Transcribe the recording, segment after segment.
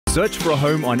Search for a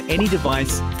home on any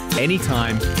device,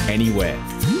 anytime, anywhere.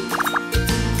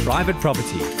 Private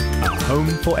Property, a home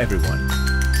for everyone.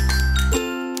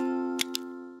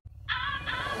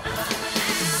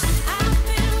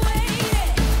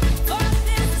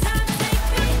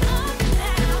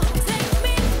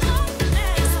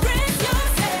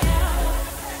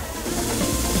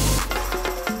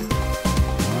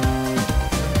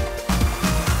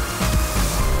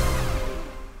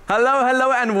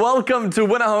 Hello and welcome to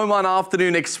Win a Home on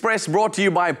Afternoon Express, brought to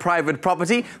you by Private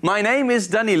Property. My name is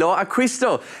Danilo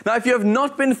Acquisto. Now, if you have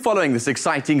not been following this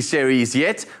exciting series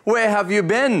yet, where have you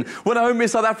been? Win a Home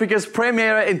is South Africa's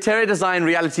premier interior design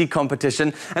reality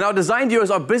competition, and our design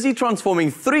duos are busy transforming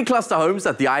 3 cluster homes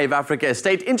at the Eye of Africa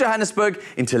estate in Johannesburg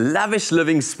into lavish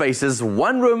living spaces,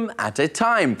 one room at a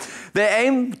time. They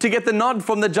aim to get the nod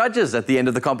from the judges at the end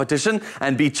of the competition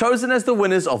and be chosen as the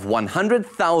winners of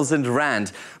 100,000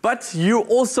 Rand. But you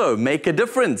also make a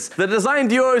difference. The design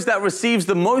duos that receives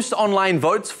the most online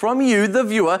votes from you, the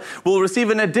viewer, will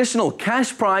receive an additional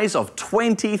cash prize of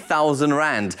 20,000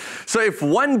 Rand. So if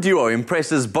one duo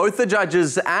impresses both the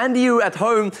judges and you at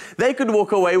home, they could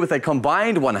walk away with a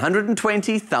combined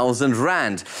 120,000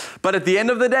 Rand. But at the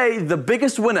end of the day, the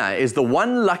biggest winner is the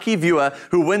one lucky viewer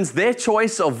who wins their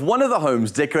choice of one of the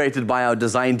homes decorated by our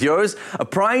design duos, a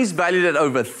prize valued at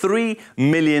over 3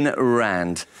 million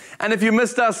Rand. And if you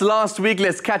missed us last week,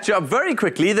 let's catch you up very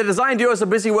quickly. The design duos are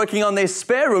busy working on their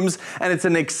spare rooms, and it's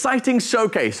an exciting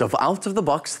showcase of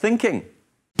out-of-the-box thinking.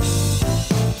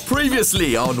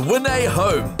 Previously on Win a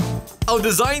Home, our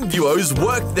design duos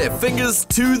worked their fingers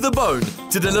to the bone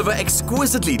to deliver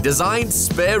exquisitely designed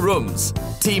spare rooms.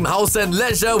 Team House and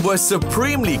Leisure were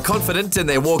supremely confident in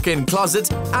their walk-in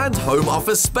closet and home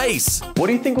office space. What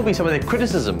do you think will be some of their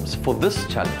criticisms for this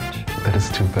challenge? That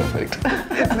is too perfect.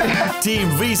 Team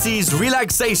VC's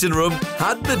relaxation room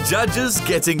had the judges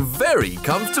getting very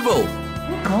comfortable.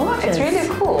 It's really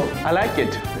cool. I like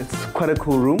it. It's quite a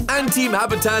cool room. And Team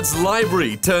Habitat's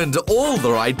library turned all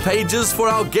the right pages for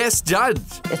our guest judge.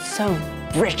 It's so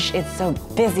rich, it's so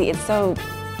busy, it's so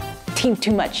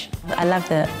too much. I love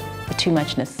the too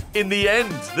muchness. In the end,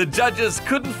 the judges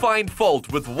couldn't find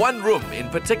fault with one room in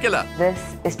particular.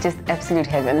 This is just absolute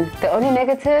heaven. The only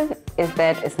negative is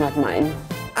that it's not mine.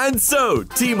 And so,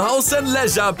 Team House and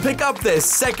Leisure pick up their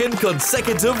second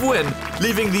consecutive win,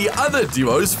 leaving the other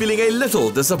duos feeling a little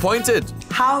disappointed.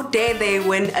 How dare they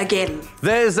win again?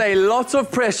 There's a lot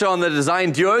of pressure on the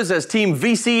design duos as Team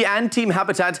VC and Team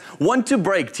Habitat want to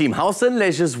break Team House and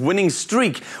Leisure's winning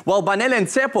streak, while Banele and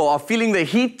Tsepo are feeling the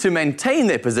heat to maintain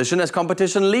their position as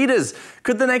competition leaders.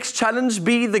 Could the next challenge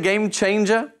be the game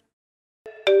changer?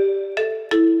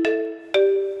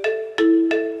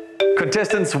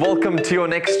 Contestants, welcome to your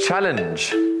next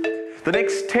challenge. The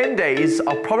next 10 days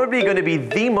are probably going to be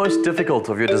the most difficult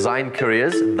of your design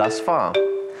careers thus far.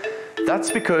 That's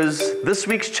because this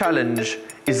week's challenge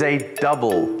is a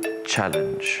double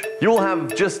challenge. You'll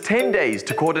have just 10 days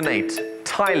to coordinate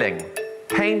tiling,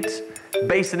 paint,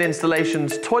 basin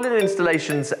installations, toilet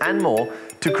installations, and more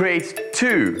to create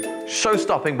 2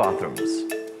 show-stopping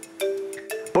bathrooms.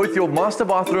 Both your master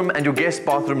bathroom and your guest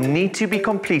bathroom need to be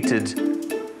completed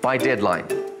by deadline.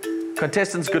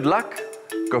 Contestants, good luck.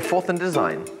 Go forth and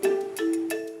design.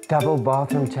 Double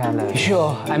bathroom challenge.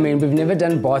 Sure. I mean, we've never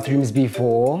done bathrooms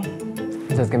before.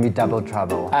 So it's gonna be double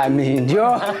trouble. I mean,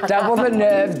 double the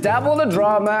nerves, double the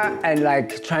drama, and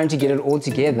like trying to get it all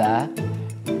together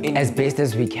as best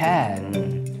as we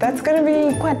can. That's gonna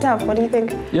be quite tough. What do you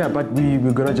think? Yeah, but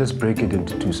we're gonna just break it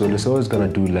into 2. So Lesotho is gonna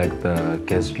do like the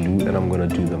guest loo, and I'm gonna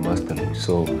do the master loo.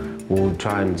 So we'll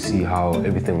try and see how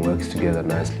everything works together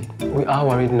nicely. We are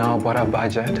worried now about our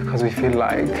budget because we feel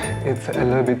like it's a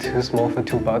little bit too small for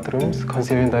 2 bathrooms,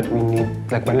 considering that we need,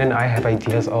 like Banele and I have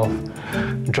ideas of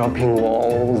dropping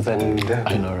walls and...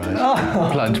 I know,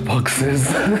 right? Plant boxes.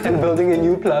 and building a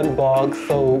new plant box,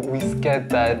 so we scared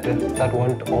that that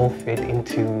won't all fit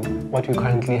into what we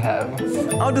currently have.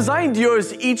 Our design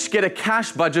duos each get a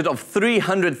cash budget of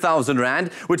 300,000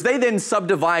 Rand, which they then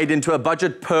subdivide into a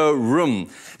budget per room.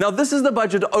 Now, this is the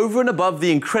budget over and above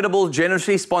the incredible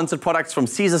generously sponsored products from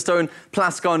Caesarstone,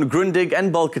 Plascon, Grundig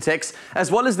and Bulkatex,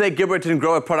 as well as their Gibbert and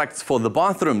Grower products for the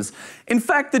bathrooms. In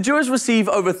fact, the duos receive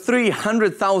over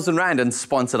 300,000 Rand in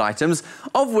sponsored items,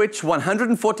 of which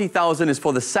 140,000 is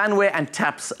for the sandware and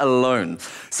taps alone.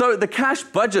 So the cash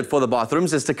budget for the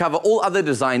bathrooms is to cover all other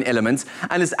design elements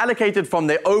and is allocated from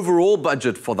their overall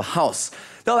budget for the house.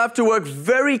 They'll have to work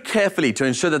very carefully to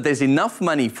ensure that there's enough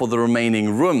money for the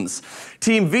remaining rooms.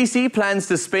 Team VC plans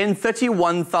to spend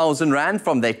 31,000 Rand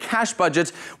from their cash budget,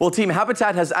 while Team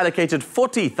Habitat has allocated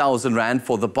 40,000 Rand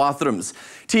for the bathrooms.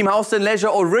 Team House and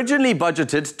Leisure originally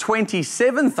budgeted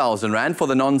 27,000 Rand for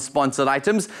the non-sponsored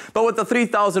items, but with the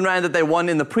 3,000 Rand that they won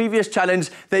in the previous challenge,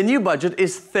 their new budget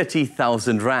is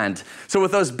 30,000 Rand. So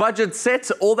with those budgets set,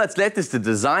 all that's left is to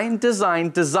design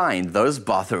those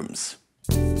bathrooms.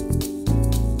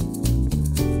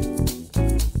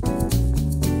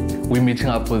 We're meeting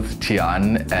up with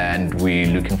Tian and we're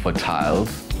looking for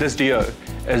tiles. This duo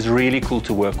is really cool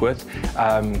to work with.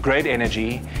 Great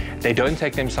energy. They don't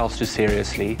take themselves too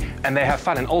seriously and they have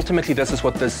fun. And ultimately, this is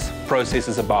what this process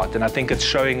is about. And I think it's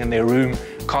showing in their room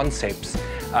concepts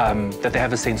that they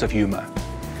have a sense of humor.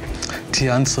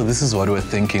 Tian, so this is what we're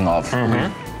thinking of.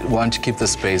 We want to keep the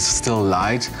space still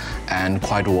light and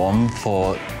quite warm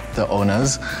for the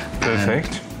owners. Perfect.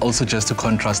 And also, just to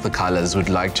contrast the colors, we'd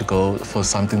like to go for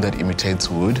something that imitates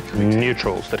wood.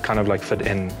 Neutrals that kind of like fit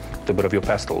in the bit of your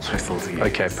pastels. Pastels, yes.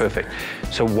 Okay, perfect.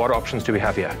 So what options do we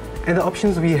have here? And the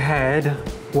options we had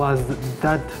was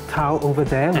that tile over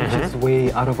there, which is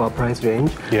way out of our price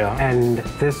range. Yeah. And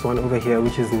this one over here,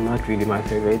 which is not really my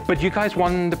favorite. But you guys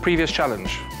won the previous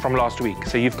challenge from last week,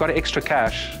 so you've got extra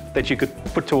cash that you could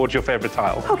put towards your favorite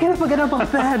tile. How can I forget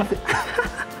about that?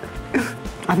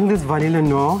 I think this vanilla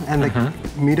no and the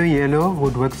middle yellow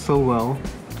would work so well.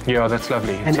 Yeah, that's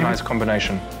lovely. It's a nice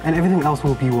combination. And everything else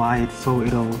will be white, so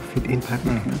it'll fit in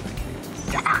perfectly.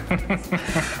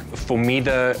 For me,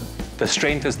 the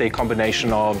strength is their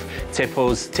combination of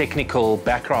Tsepo's technical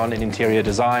background in interior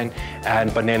design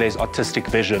and Banele's artistic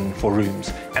vision for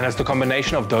rooms. And it's the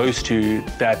combination of those two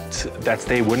that's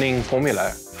their winning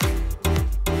formula.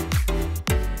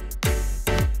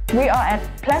 We are at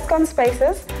Plascon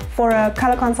Spaces for a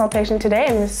color consultation today,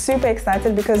 and we're super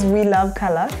excited because we love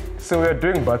color. So we are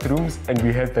doing bathrooms and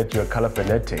we heard that you're color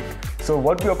fanatic. So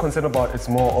what we are concerned about is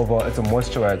more of it's a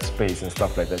moisturized space and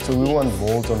stuff like that. So we want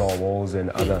molds on our walls and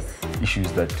other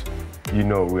issues that we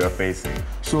are facing.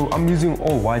 So I'm using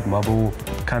all white marble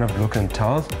kind of looking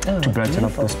tiles to brighten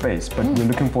up the space, but we're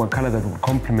looking for a color that will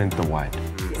complement the white.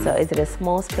 So is it a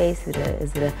small space?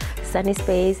 Is it a sunny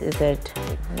space? Is it...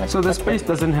 So the space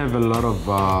doesn't have a lot of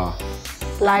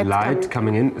light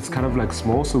coming in. It's kind of like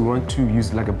small, so we want to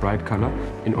use like a bright color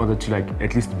in order to like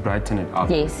at least brighten it up.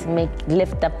 Yes,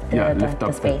 lift up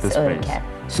the space. The space. Okay.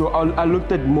 So I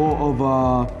looked at more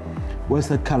of what's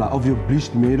that color of your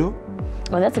bleached meadow?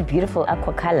 Well, that's a beautiful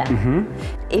aqua color.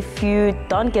 If you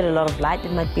don't get a lot of light,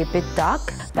 it might be a bit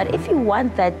dark. But if you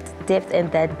want that depth and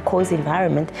that cozy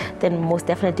environment, then most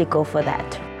definitely go for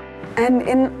that. And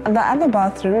in the other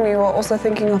bathroom, we were also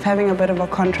thinking of having a bit of a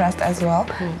contrast as well.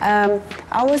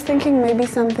 I was thinking maybe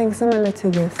something similar to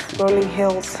this, Rolling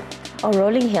Hills. Oh,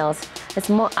 Rolling Hills. It's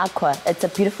more aqua. It's a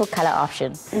beautiful color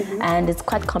option. And it's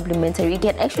quite complementary. You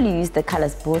can actually use the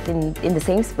colors both in the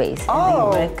same space.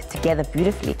 And they work together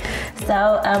beautifully.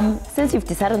 So since you've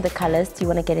decided on the colors, do you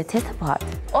want to get a test apart?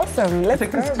 Awesome. Let's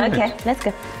go. Okay, let's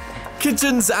go.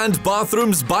 Kitchens and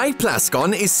Bathrooms by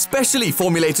Plascon is specially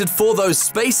formulated for those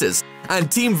spaces,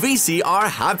 and Team VC are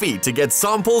happy to get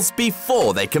samples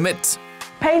before they commit.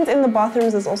 Paint in the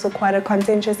bathrooms is also quite a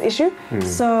contentious issue,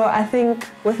 so I think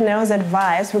with Neo's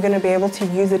advice, we're going to be able to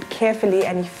use it carefully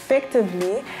and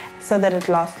effectively so that it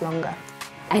lasts longer.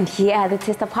 And here are the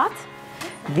tester parts.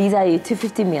 These are your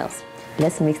 250 mils.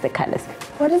 Let's mix the colors.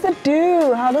 What does it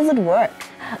do? How does it work?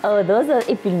 Oh, those are,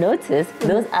 if you notice,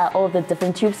 those are all the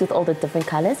different tubes with all the different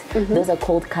colors. Those are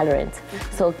called colorants.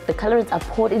 So the colorants are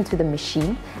poured into the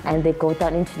machine and they go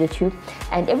down into the tube,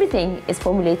 and everything is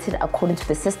formulated according to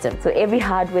the system. So every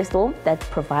hardware store that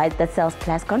sells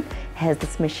Plascon has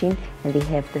this machine, and they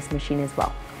have this machine as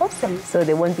well. Awesome. So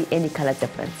there won't be any color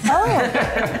difference.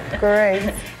 Oh,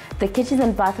 great. The kitchens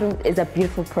and bathroom is a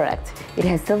beautiful product. It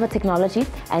has silver technology,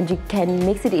 and you can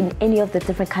mix it in any of the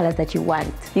different colors that you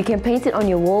want. You can paint it on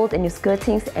your walls and your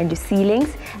skirtings and your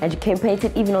ceilings, and you can paint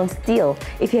it even on steel.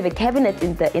 If you have a cabinet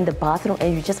in the bathroom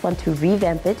and you just want to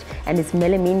revamp it and it's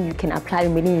melamine, you can apply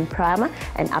melamine primer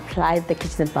and apply the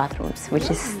kitchens and bathrooms,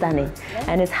 which is stunning.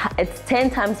 And it's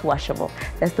 10 times washable.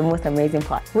 That's the most amazing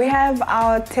part. We have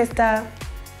our tester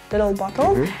little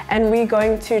bottles, and we're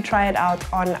going to try it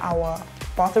out on our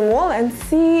bathroom wall and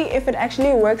see if it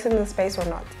actually works in the space or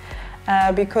not,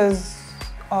 because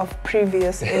of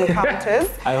previous encounters.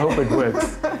 I hope it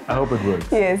works. I hope it works.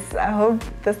 Yes, I hope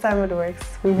this time it works.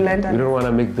 We've learned. We don't want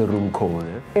to make the room cold,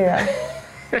 Yeah.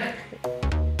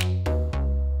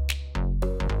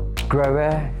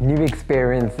 Grower, new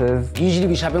experiences. Usually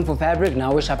we're shopping for fabric,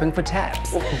 now we're shopping for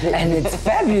taps. And it's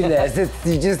fabulous.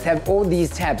 You just have all these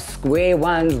taps, square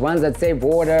ones that save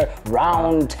water,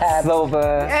 round taps.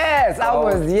 Silver.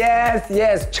 Yes,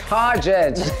 yes, charge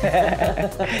it.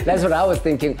 That's what I was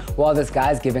thinking while this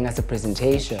guy's giving us a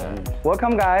presentation.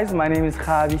 Welcome guys, my name is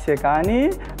Javi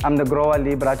Sekani. I'm the Grower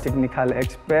Libra technical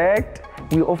expert.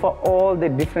 We offer all the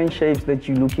different shapes that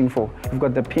you're looking for. We've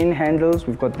got the pin handles,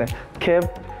 we've got the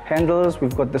curved handles,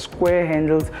 we've got the square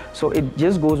handles. So it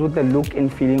just goes with the look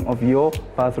and feeling of your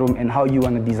bathroom and how you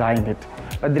want to design it.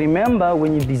 But remember,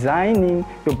 when you're designing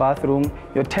your bathroom,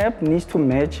 your tap needs to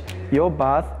match your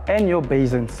bath and your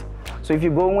basins. So if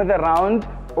you're going with the round,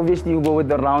 obviously you go with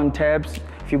the round taps.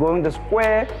 If you're going with the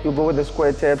square, you go with the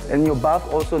square taps. And your bath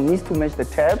also needs to match the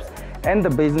taps and the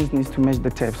basins needs to match the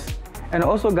taps. And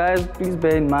also guys, please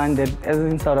bear in mind that as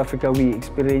in South Africa, we're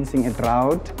experiencing a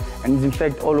drought and it's in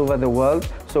fact all over the world.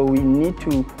 So we need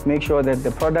to make sure that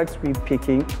the products we're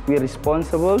picking, we're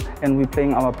responsible and we're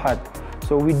playing our part.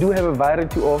 So we do have a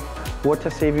variety of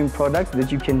water-saving products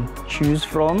that you can choose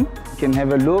from. You can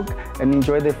have a look and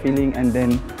enjoy the feeling and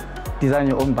then design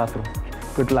your own bathroom.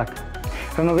 Good luck.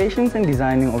 Renovations and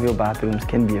designing of your bathrooms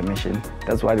can be a mission.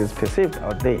 That's what it's perceived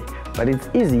out there. But it's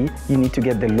easy. You need to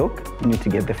get the look, you need to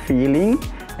get the feeling,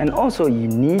 and also you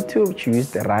need to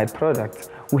choose the right product.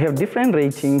 We have different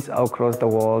ratings across the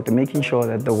world, making sure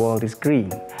that the world is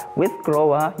green. With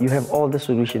Grower, you have all the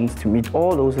solutions to meet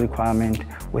all those requirements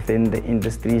within the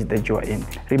industries that you're in.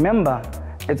 Remember,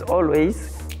 it's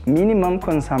always minimum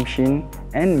consumption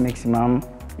and maximum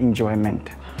enjoyment.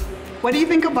 What do you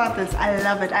think about this? I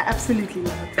love it. I absolutely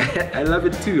love it. I love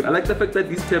it too. I like the fact that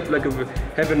these taps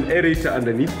have an aerator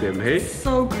underneath them, hey?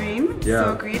 So green, Yeah.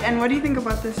 so green. And what do you think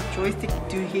about this joystick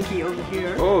doohickey over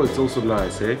here? Oh, it's also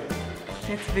nice, hey?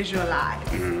 Let's visualize.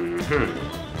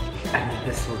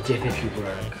 This will definitely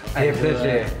work.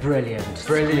 Definitely. Brilliant. Brilliant.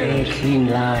 Square,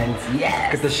 clean lines. Yes.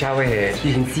 Look at the shower head.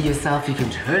 You can see yourself, you can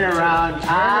turn around.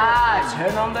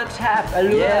 Turn on the tap. I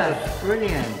love it.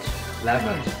 Brilliant. Love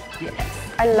it. Yes.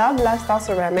 I love Lifestyle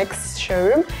Ceramics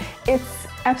showroom. It's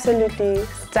absolutely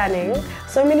stunning.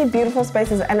 So many beautiful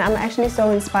spaces, and I'm actually so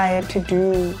inspired to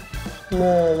do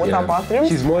more with our bathrooms.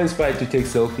 She's more inspired to take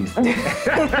selfies.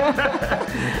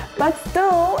 But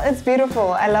still, it's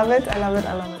beautiful. I love it, I love it,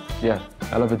 I love it. Yeah,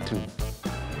 I love it too.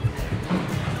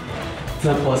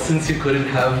 So, since you couldn't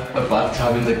have a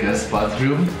bathtub in the guest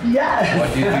bathroom, Yes!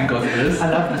 what do you think of this? I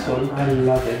love this one. I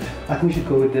love it. I think we should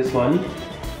go with this one.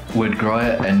 We're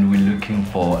Grower and we're looking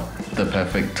for the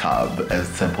perfect tub, as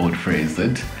Seppo would phrase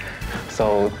it.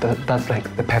 So that's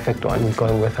like the perfect one we're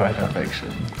going with right now.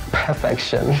 Perfection.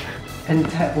 Perfection. And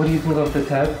what do you think of the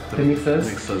tab, the mixers?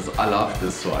 Mixers, I love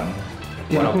this one.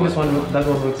 Yeah, I think that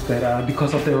one works better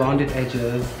because of the rounded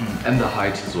edges. And the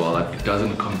height as well, like, it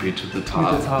doesn't compete to the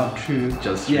tub. With the tub, true.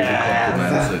 Just really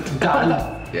complements it. Done.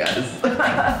 Yes.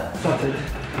 Sorted.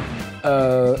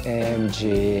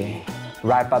 OMG.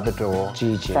 Right by the door.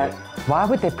 GG. Why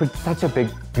would they put such a big,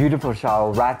 beautiful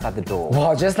shower right by the door?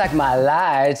 Well, just like my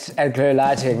light at Glow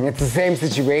Lighting, it's the same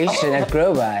situation at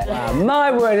Grower. My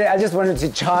word, I just wanted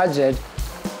to charge it.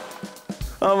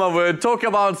 Oh my word, talk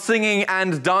about singing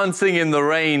and dancing in the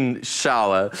rain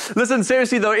shower. Listen,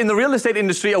 seriously though, in the real estate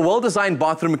industry, a well-designed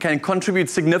bathroom can contribute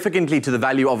significantly to the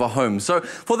value of a home. So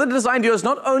for the design duos,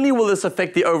 not only will this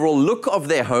affect the overall look of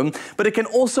their home, but it can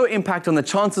also impact on the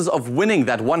chances of winning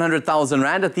that 100,000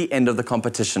 Rand at the end of the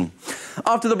competition.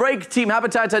 After the break, Team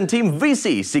Habitat and Team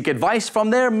VC seek advice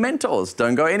from their mentors.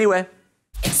 Don't go anywhere.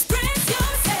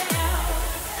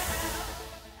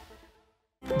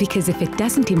 Because if it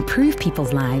doesn't improve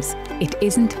people's lives, it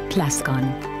isn't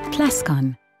Plascon.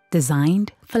 Plascon,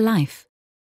 designed for life.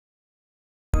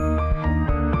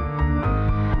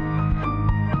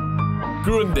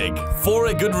 Grundig, for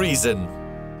a good reason.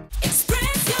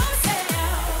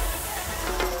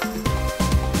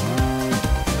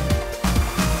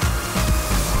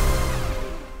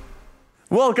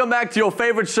 Welcome back to your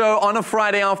favorite show on a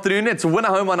Friday afternoon. It's Win a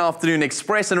Home on Afternoon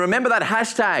Express. And remember that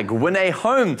hashtag, Win a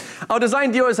Home. Our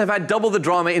design duos have had double the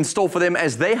drama in store for them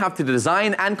as they have to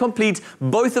design and complete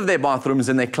both of their bathrooms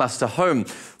in their cluster home.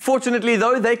 Fortunately,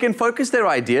 though, they can focus their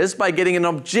ideas by getting an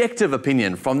objective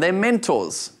opinion from their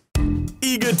mentors.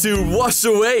 Eager to wash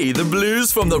away the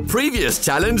blues from the previous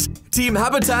challenge, Team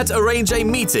Habitat arrange a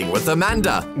meeting with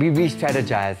Amanda. We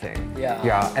re-strategizing.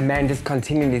 Yeah, Amanda's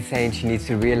continually saying she needs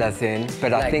to reel us in,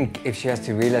 but I think if she has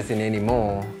to reel us in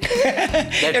anymore...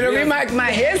 It'll be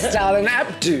my hairstyle and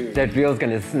updo. That reel's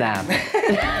gonna snap.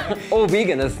 Or we're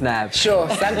gonna snap. Sure,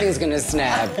 something's gonna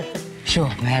snap.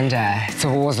 Sure, Amanda, it's a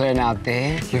war zone out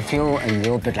there. You feel a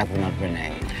little bit like we're not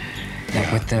winning.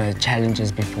 Like with the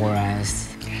challenges before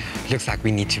us, looks like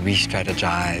we need to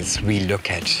re-strategize,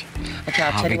 re-look at. Okay,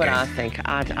 I'll tell you what I think.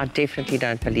 I definitely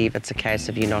don't believe it's a case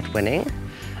of you not winning.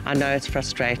 I know it's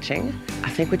frustrating. I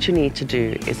think what you need to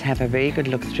do is have a very good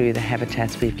look through the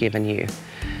habitats we've given you.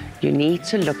 You need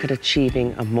to look at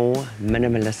achieving a more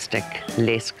minimalistic,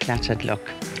 less cluttered look.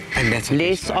 And that's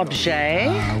less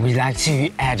objet. We like to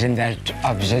add in that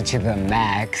objet to the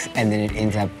max, and then it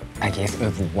ends up, I guess,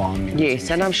 overwhelming.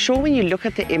 Yes, and I'm sure when you look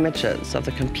at the images of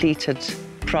the completed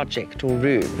project or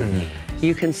room,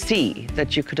 you can see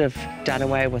that you could have done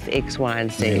away with X, Y,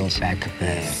 and Z.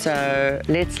 So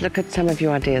let's look at some of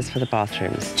your ideas for the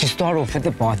bathrooms. To start off with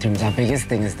the bathrooms, our biggest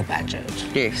thing is the budget.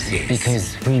 Yes.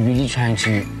 Because we're really trying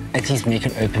to at least make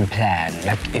an open plan.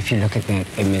 Like if you look at that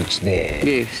image there.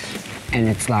 Yes. And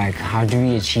it's like, how do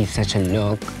we achieve such a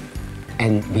look?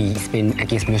 And we spend, I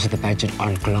guess, most of the budget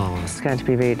on glass. It's going to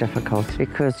be very difficult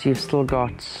because you've still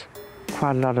got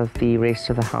quite a lot of the rest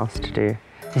of the house to do.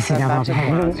 You see, now my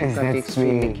problem is that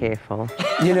extremely careful.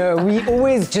 You know, we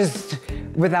always just,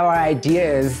 with our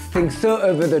ideas, think so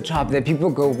over the top that people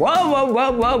go, whoa, whoa,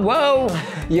 whoa, whoa, whoa.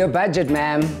 Your budget,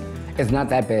 ma'am, is not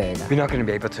that big. We're not going to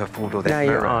be able to afford all that No,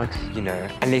 you mirror, aren't. you know,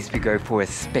 unless we go for a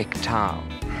spec tile.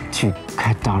 To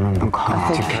cut down on the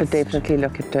cost. I think you should definitely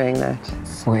look at doing that.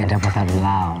 We end up with a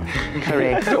lounge.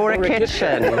 Correct. Or a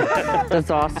kitchen.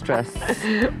 Disastrous.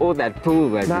 Or that pool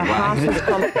that The house is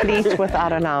complete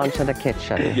without a lounge and a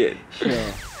kitchen. Yeah,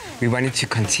 sure. We wanted to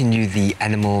continue the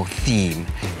animal theme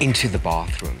into the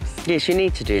bathrooms. Yes, you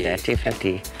need to do that,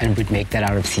 definitely. And we'd make that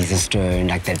out of Caesar stone,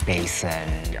 like that basin.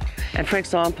 Yeah. And for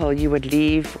example, you would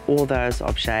leave all those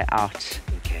objets out.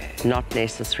 Not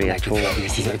necessary at all.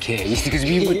 Okay, because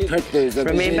we would put those.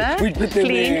 Remember? We'd put them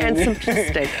clean in. and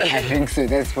simplistic. I think so.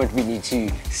 That's what we need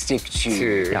to stick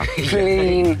to. Yeah.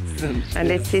 Clean. And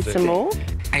let's see some more.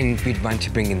 And we'd want to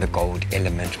bring in the gold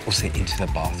element also into the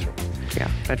bathroom.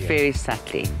 Yeah, but very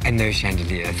subtly. And no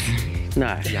chandeliers.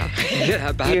 No. Yeah,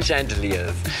 about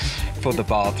chandeliers for the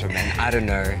bathroom. And I don't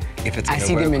know if it's going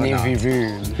to work. I see them in every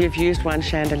room. You've used one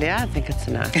chandelier, I think it's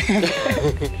enough.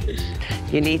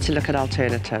 You need to look at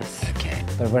alternatives. Okay.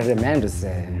 But what did Amanda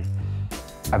say?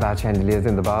 About chandeliers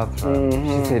in the bathroom.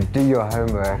 She said, do your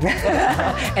homework.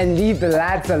 And leave the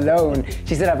lights alone.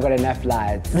 She said, I've got enough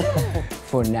lights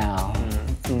for now.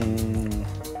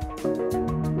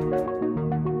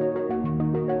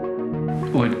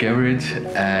 We're at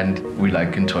Geberit and we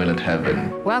like in Toilet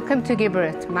Heaven. Welcome to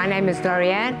Geberit. My name is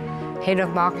Dorianne, Head of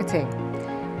Marketing.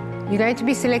 You're going to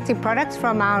be selecting products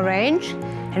from our range,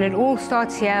 and it all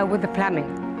starts here with the plumbing.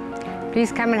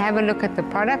 Please come and have a look at the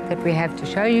product that we have to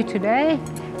show you today.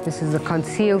 This is a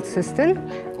concealed cistern.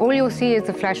 All you'll see is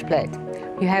the flush plate.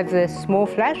 You have the small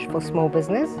flush for small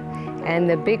business and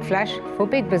the big flush for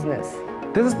big business.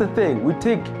 This is the thing, we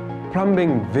take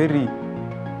plumbing very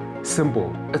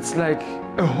simple. It's like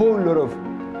a whole lot of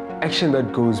action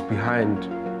that goes behind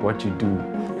what you do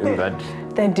in that.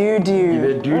 They do.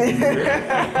 They do.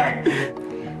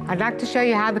 I'd like to show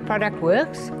you how the product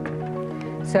works.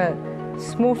 So,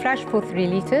 small flush for 3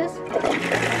 liters.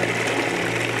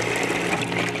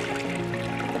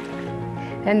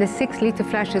 And the 6-liter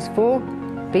flush is for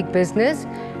big business.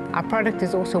 Our product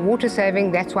is also water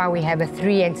saving, that's why we have a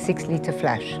 3 and 6-liter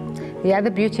flush. The other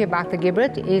beauty about the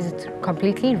Geberit is it's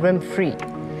completely rim-free.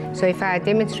 So if I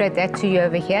demonstrate that to you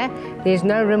over here, there's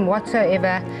no rim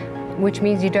whatsoever, which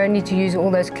means you don't need to use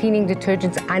all those cleaning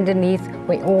detergents underneath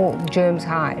where all germs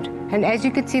hide. And as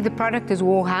you can see, the product is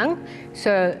wall hung.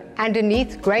 So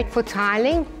underneath, great for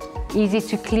tiling, easy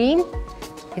to clean.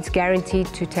 It's guaranteed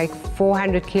to take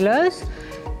 400 kilos.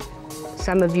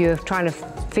 Some of you are trying to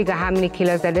figure how many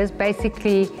kilos that is.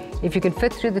 Basically, if you can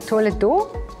fit through the toilet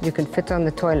door, you can fit on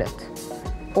the toilet.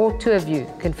 All 2 of you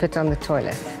can fit on the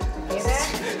toilet.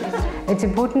 It's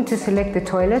important to select the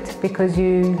toilet because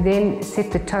you then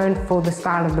set the tone for the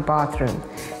style of the bathroom.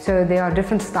 So there are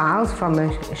different styles from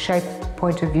a shape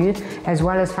point of view as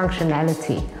well as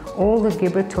functionality. All the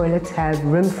Geberit toilets have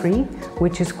rim-free,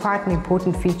 which is quite an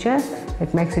important feature.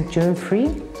 It makes it germ-free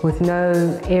with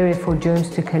no area for germs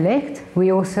to collect.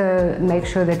 We also make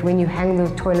sure that when you hang the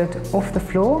toilet off the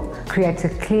floor, creates a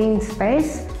clean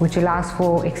space, which allows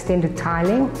for extended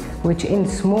tiling, which in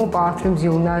small bathrooms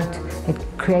you'll note it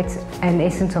creates an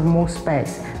essence of more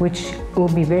space, which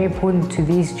will be very important to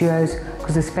these duos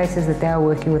because the spaces that they are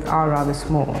working with are rather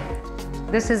small.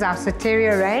 This is our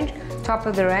Soteria range, top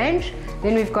of the range.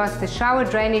 Then we've got the shower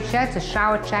drainage here, it's a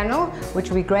shower channel, which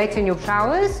will be great in your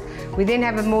showers. We then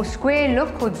have a more square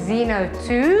look called Zeno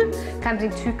 2, comes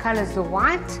in 2 colors, the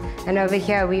white, and over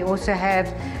here we also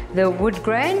have the wood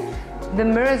grain. The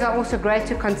mirrors are also great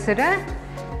to consider.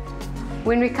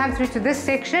 When we come through to this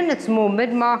section, it's more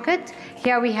mid-market.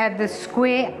 Here we have the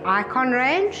square icon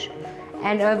range,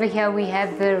 and over here we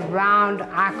have the round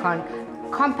icon.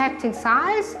 Compact in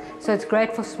size, so it's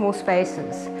great for small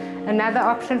spaces. Another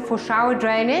option for shower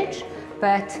drainage,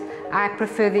 but I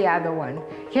prefer the other one.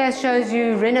 Here shows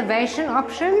you renovation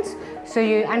options, so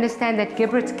you understand that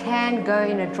gibrets can go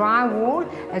in a dry wall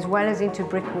as well as into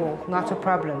brick wall, not a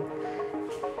problem.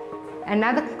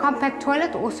 Another compact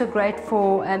toilet, also great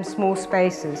for small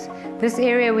spaces. This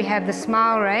area we have the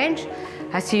Smile range.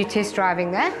 I see you test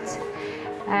driving that.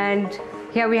 And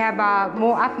here we have our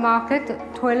more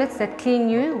upmarket toilets that clean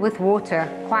you with water.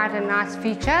 Quite a nice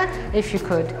feature, if you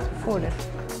could afford it.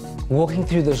 Walking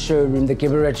through the showroom, the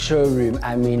Gibret showroom,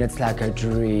 I mean, it's like a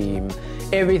dream.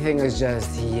 Everything is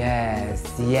just yes,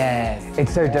 yes.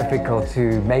 It's so difficult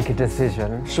to make a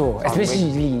decision. Sure,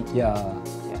 especially, yeah.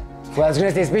 Well, I was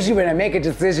gonna say, especially when I make a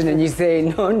decision and you say,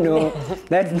 no,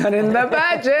 that's not in the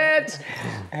budget.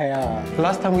 Yeah.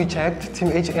 Last time we checked, Team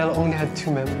HL only had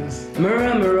 2 members.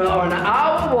 Mirror, mirror on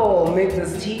our wall, make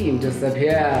this team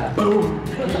disappear. Boom.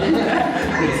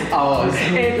 It's ours.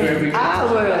 It's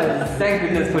ours. Thank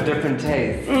goodness for different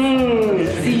tastes.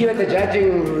 See you at the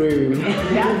judging room.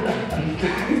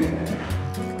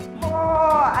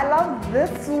 Oh, I love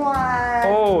this one.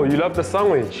 Oh, you love the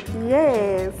sandwich?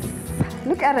 Yes.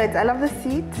 Look at it. I love the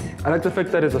seat. I like the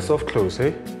fact that it's a soft close,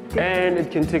 eh? And it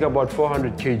can take about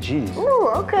 400 kgs. Ooh,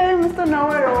 okay, Mr.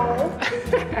 Know-it-all.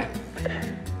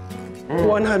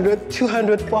 100,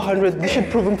 200, 400. This should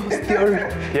prove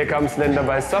imposture. Here comes Linda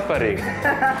by suffering.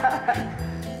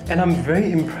 And I'm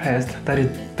very impressed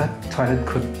that that toilet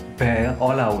could bear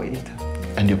all our weight.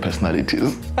 And your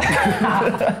personalities.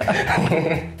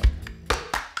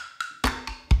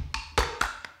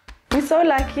 We're so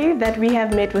lucky that we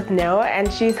have met with Neo,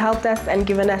 and she's helped us and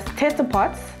given us tester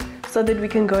pots so that we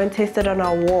can go and test it on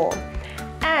our wall.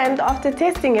 And after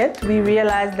testing it, we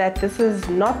realized that this is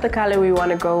not the color we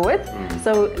want to go with.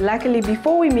 So luckily,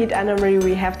 before we meet Anna Marie,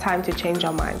 we have time to change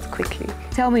our minds quickly.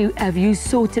 Tell me, have you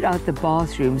sorted out the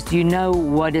bathrooms? Do you know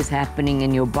what is happening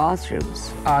in your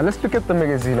bathrooms? Let's look at the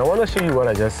magazine. I want to show you what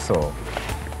I just saw.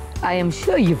 I am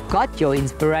sure you've got your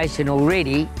inspiration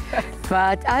already,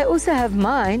 but I also have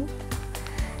mine.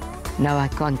 No, I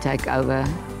can't take over.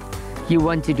 You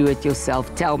want to do it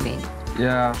yourself, tell me.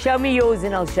 Yeah. Show me yours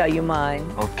and I'll show you mine.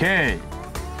 Okay.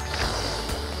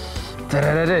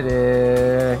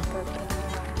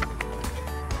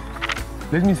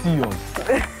 Let me see yours.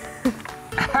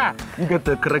 You got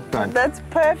the correct one. That's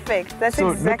perfect. That's so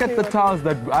exactly look at the tiles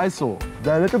that I saw.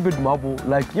 They're a little bit marble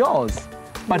like yours.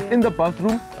 But in the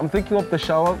bathroom, I'm thinking of the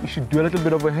shower, you should do a little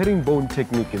bit of a herringbone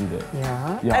technique in there.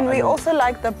 Yeah. And we also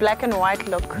like the black and white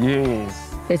look.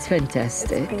 Yes. It's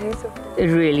fantastic. It's beautiful.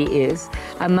 It really is.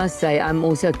 I must say, I'm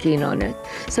also keen on it.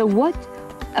 So what,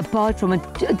 apart from it,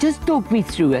 just talk me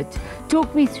through it.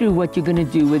 Talk me through what you're going to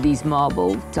do with these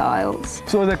marble tiles.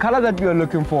 So the color that we are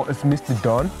looking for is Misty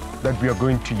Dawn that we are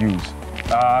going to use.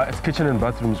 It's kitchen and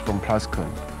bathrooms from Plascon.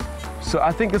 So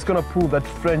I think it's going to pull that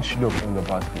French look in the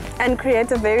bathroom. And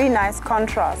create a very nice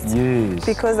contrast. Yes.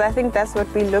 Because I think that's what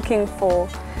we're looking for.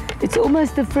 It's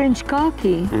almost a French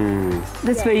khaki.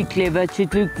 That's very clever. It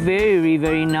should look very,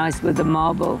 very nice with the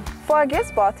marble. For our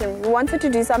guest bathroom, we wanted to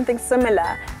do something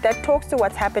similar that talks to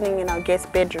what's happening in our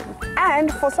guest bedroom.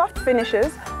 And for soft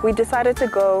finishes, we decided to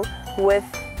go with,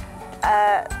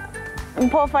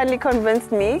 Paul finally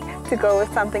convinced me to go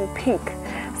with something pink.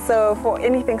 So for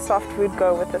anything soft, we'd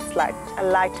go with a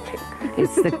light pink.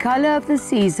 It's the color of the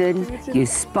season. You're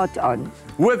spot on.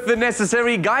 With the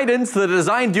necessary guidance, the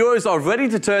design duos are ready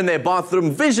to turn their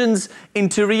bathroom visions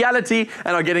into reality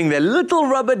and are getting their little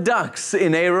rubber ducks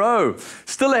in a row.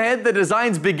 Still ahead, the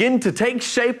designs begin to take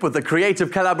shape with a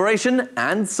creative collaboration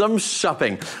and some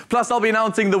shopping. Plus, I'll be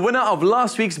announcing the winner of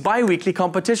last week's bi-weekly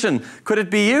competition. Could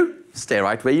it be you? Stay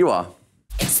right where you are.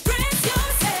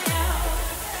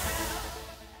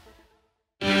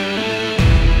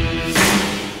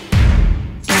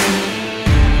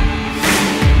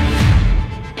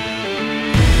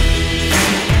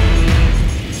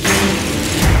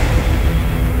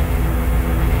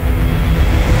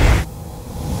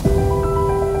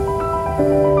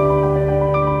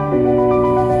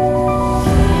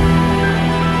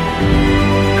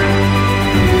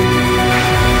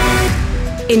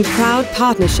 In proud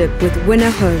partnership with Winner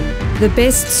Home, the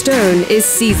best stone is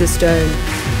Caesar stone.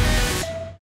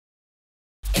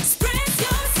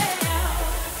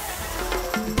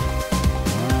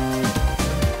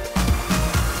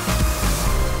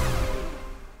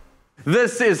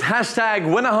 This is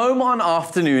hashtag Win a Home on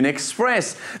Afternoon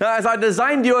Express. Now, as our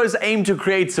design duos aim to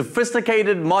create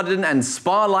sophisticated, modern and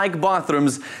spa-like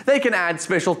bathrooms, they can add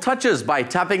special touches by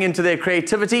tapping into their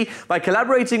creativity by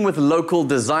collaborating with local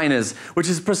designers, which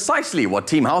is precisely what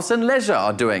Team House and Leisure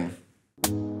are doing.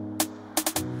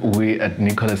 We're at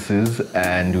Nicholas's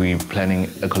and we're planning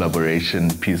a collaboration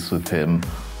piece with him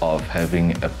of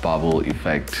having a bubble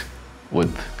effect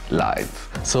with lights.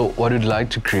 So what we'd like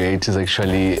to create is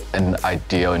actually an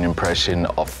idea or an impression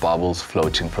of bubbles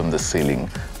floating from the ceiling.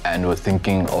 And we're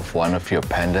thinking of one of your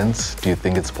pendants. Do you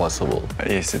think it's possible?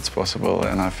 Yes, it's possible.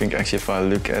 And I think actually if I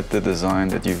look at the design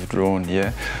that you've drawn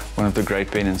here, one of the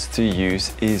great pendants to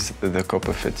use is the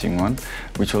copper fitting one,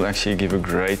 which will actually give a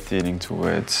great feeling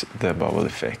towards the bubble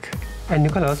effect. And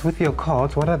Nicholas, with your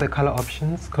cards, what are the color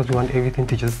options? Because we want everything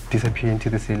to just disappear into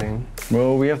the ceiling.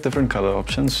 Well, we have different color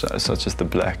options, such as the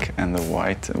black and the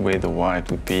white, where the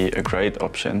white would be a great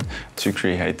option to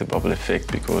create the bubble effect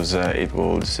because it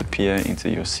will disappear into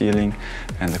your ceiling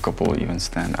and the copper will even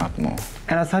stand out more.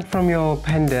 And aside from your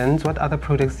pendants, what other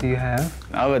products do you have?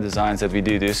 Other designs that we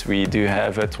do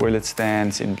have toilet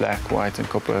stands in black, white and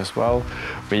copper as well,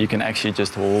 where you can actually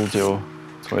just hold your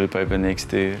toilet paper next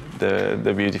to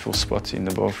the beautiful spots in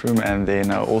the bathroom. And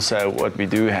then also what we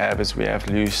do have is we have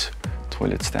loose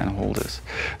toilet stand holders.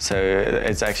 So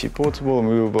it's actually portable,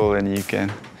 movable, and you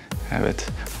can have it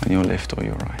on your left or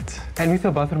your right. And with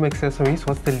your bathroom accessories,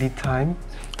 what's the lead time?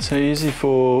 So usually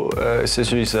for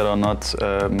accessories that are not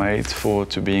made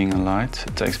to being a light,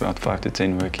 it takes about 5 to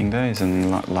 10 working days,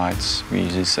 and lights we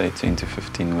usually say 10 to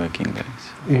 15 working days.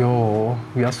 Yo,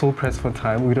 we are so pressed for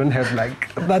time. We don't have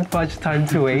like that much time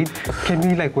to wait. Can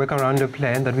we like work around a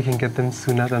plan that we can get them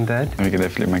sooner than that? We can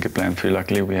definitely make a plan for you.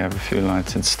 Luckily, we have a few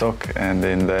lights in stock, and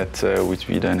then that which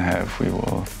we don't have, we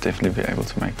will definitely be able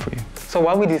to make for you. So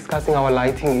while we're discussing our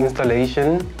lighting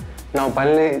installation, now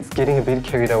Banle is getting a bit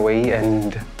carried away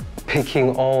and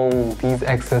picking all these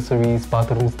accessories,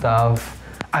 bathroom stuff.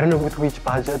 I don't know with which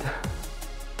budget.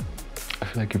 I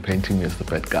feel like you're painting me as the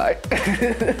bad guy.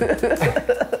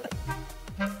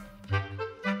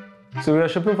 So we are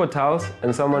shopping for towels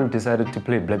and someone decided to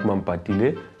play Black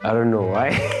Mampatile. I don't know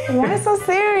why. Why so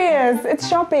serious? It's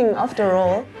shopping after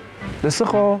all. This is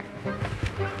all.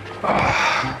 I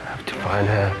have to find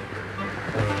her.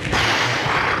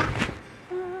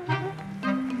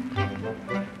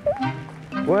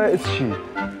 Where is she?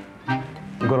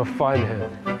 I'm gonna find her.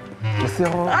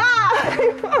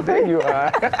 Ah! There you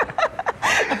are.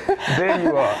 There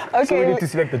you are. Okay. So we need to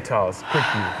select the towels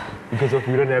quickly because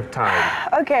we don't have time.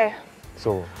 Okay.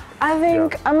 So. I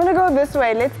think I'm gonna go this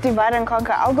way. Let's divide and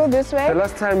conquer. I'll go this way. The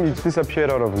last time you disappeared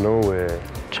out of nowhere.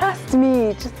 Trust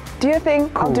me. Just do your thing.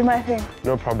 Cool. I'll do my thing.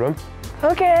 No problem.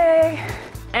 Okay.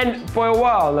 And for a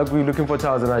while, like we were looking for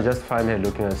towels, and I just find her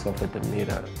looking at herself at the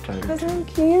mirror. Because I'm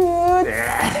cute.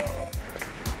 Yeah.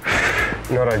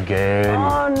 Not again.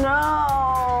 Oh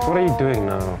no. What are you doing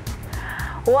now?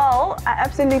 Well, I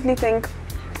absolutely think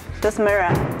this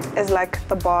mirror is like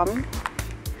the bomb.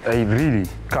 Hey, really?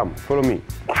 Come, follow me.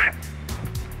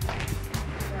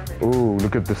 Oh,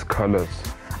 look at these colors.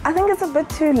 I think it's a bit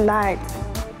too light.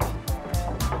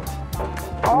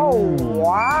 Oh,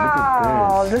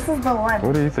 wow. This is the one.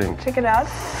 What do you think? Check it out.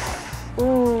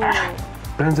 Ooh.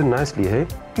 Blends in nicely, hey?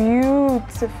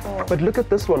 Beautiful. But look at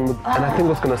this one, and I think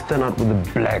it's going to stand out with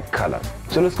the black color.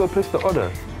 So let's go place the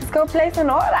order. Let's go place an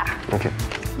order. Okay.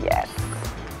 Yes.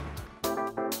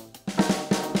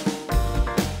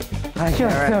 Hi,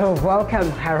 so welcome,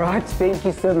 Harrod. Thank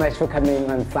you so much for coming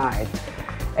on site.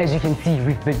 As you can see,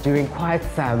 we've been doing quite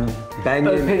some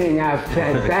opening up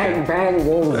and bang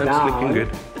walls down. That's looking good.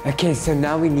 Okay, so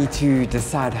now we need to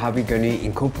decide how we're going to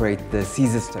incorporate the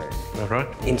Caesar stone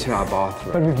into our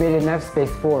bathroom. But we've made enough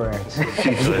space for it.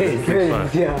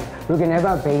 Yeah. We're going to have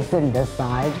our basin this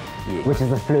side, which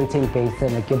is a floating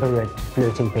basin, a Gibberit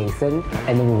floating basin.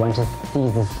 And then we want a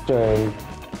Caesar stone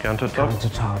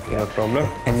countertop. No problem.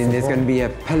 And then there's going to be a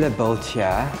pillar bolt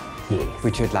here,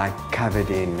 which would like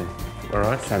covered in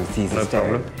some Caesar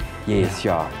stone. No problem. Yes,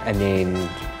 yeah. And then,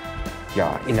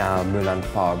 in our Mulan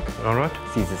fog,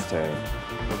 Caesar stone.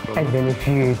 And then if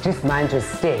you just mind your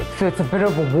step, so it's a bit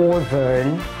of a war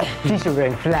zone. Feet are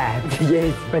going flat.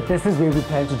 Yes, but this is where we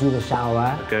plan to do the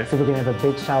shower. Okay. So we're going to have a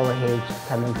big shower hedge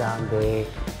coming down there.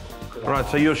 Right,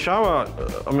 so your shower,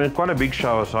 I mean, quite a big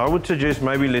shower, so I would suggest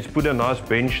maybe let's put a nice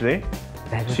bench there.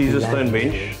 Caesar stone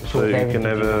bench, so you can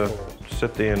have a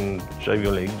sit there and shave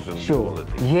your legs and all that.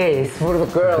 Yes, for the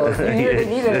girls. You really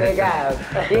need a leg out.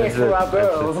 Yes, for our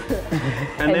girls.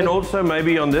 And then also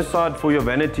maybe on this side for your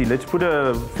vanity, let's put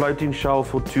a floating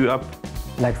shelf or two up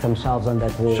like some shelves on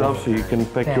that wall. Shelves, so you can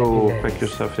pack your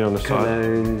stuff there on the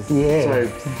Clothes, side.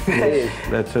 yes.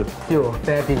 That's it. Pure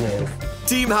fabulous.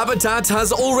 Team Habitat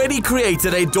has already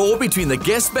created a door between the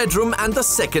guest bedroom and the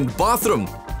second bathroom.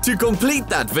 To complete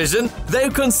that vision, they're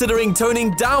considering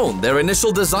toning down their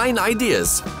initial design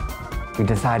ideas. We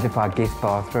decided for our guest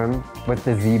bathroom with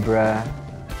the zebra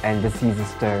and the Caesar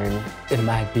stone. It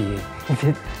might be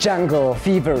jungle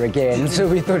fever again, so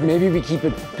we thought maybe we keep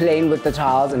it plain with the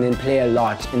tiles and then play a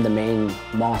lot in the main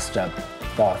master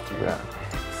bathroom. Yeah.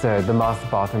 So the master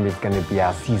bathroom is going to be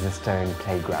our Caesar stone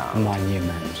playground.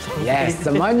 Monument. Yes,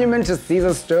 the monument to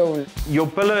Caesar stone. Your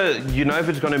pillar, you know if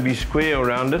it's going to be square or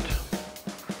rounded?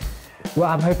 Well,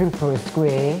 I'm hoping for a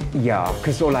square. Yeah,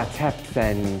 because all our taps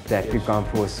and that we've gone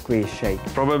for a square shape.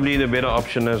 Probably the better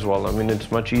option as well. I mean,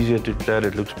 it's much easier to clear,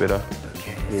 it looks better.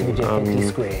 Okay, so definitely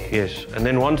square. Yes, and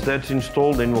then once that's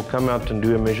installed, then we'll come out and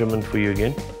do a measurement for you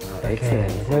again.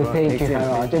 Excellent. No, thank you,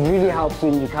 Harold. It really helps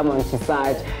when you come onto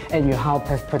site and you help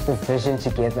us put this vision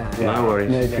together. No worries.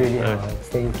 No, it really helps.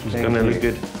 Thank you. It's going to look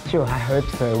good. Sure, I hope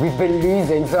so. We've been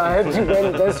losing, so I hope to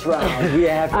win this round. We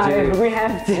have to. We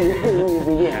have to. We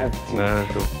really have to. No,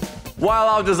 cool. While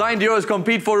our design duos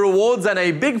compete for rewards and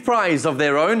a big prize of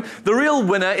their own, the real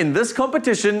winner in this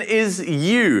competition is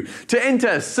you. To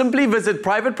enter, simply visit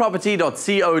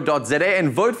privateproperty.co.za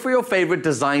and vote for your favorite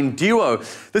design duo.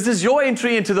 This is your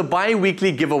entry into the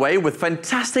bi-weekly giveaway with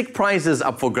fantastic prizes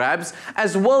up for grabs,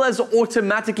 as well as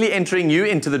automatically entering you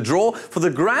into the draw for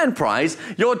the grand prize,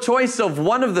 your choice of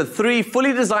one of the 3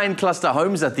 fully designed cluster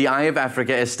homes at the Eye of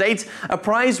Africa estate, a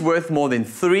prize worth more than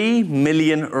 3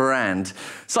 million rand.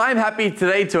 So I'm happy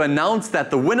today to announce that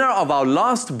the winner of our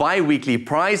last bi-weekly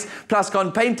prize,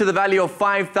 Plascon paint to the value of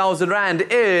 5,000 rand,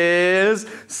 is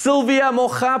Sylvia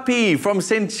Mochapi from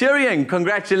Centurion.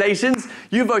 Congratulations.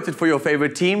 You voted for your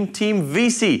favorite team, Team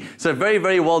VC. So very,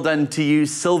 very well done to you,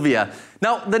 Sylvia.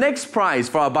 Now, the next prize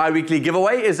for our bi-weekly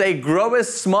giveaway is a Growers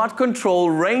Smart Control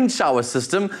rain shower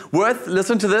system worth,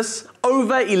 listen to this,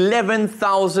 over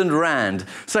 11,000 rand.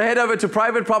 So head over to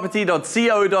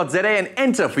privateproperty.co.za and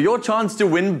enter for your chance to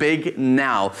win big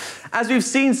now. As we've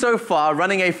seen so far,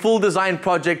 running a full design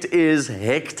project is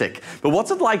hectic. But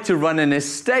what's it like to run an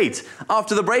estate?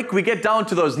 After the break, we get down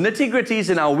to those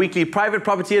nitty-gritties in our weekly private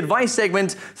property advice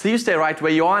segment. So you stay right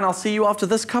where you are and I'll see you after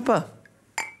this cuppa.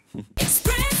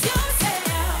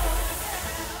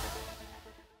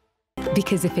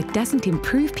 Because if it doesn't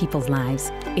improve people's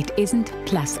lives, it isn't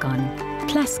Plascon.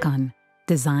 Plascon,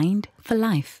 designed for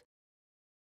life.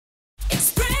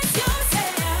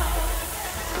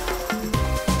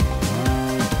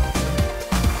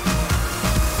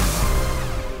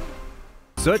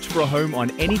 Search for a home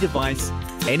on any device,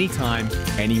 anytime,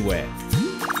 anywhere.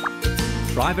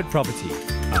 Private Property,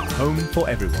 a home for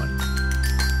everyone.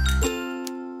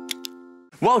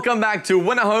 Welcome back to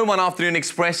Win a Home on Afternoon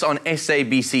Express on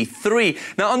SABC3.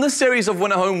 Now, on this series of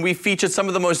Win a Home, we featured some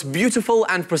of the most beautiful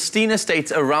and pristine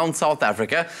estates around South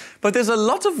Africa. But there's a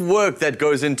lot of work that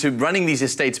goes into running these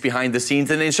estates behind the scenes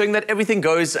and ensuring that everything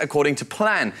goes according to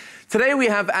plan. Today, we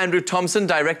have Andrew Thompson,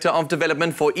 Director of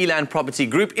Development for Eland Property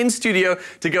Group, in studio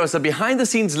to give us a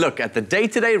behind-the-scenes look at the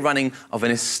day-to-day running of an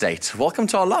estate. Welcome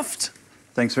to our loft.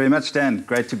 Thanks very much, Dan.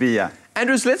 Great to be here.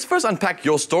 Andrews, let's first unpack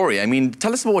your story. I mean,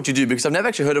 tell us about what you do, because I've never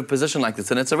actually heard of a position like this,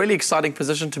 and it's a really exciting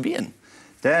position to be in.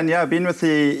 Dan, yeah, I've been with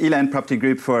the Eland Property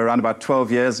Group for around about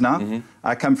 12 years now.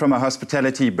 I come from a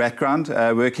hospitality background,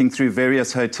 working through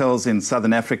various hotels in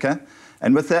Southern Africa.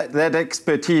 And with that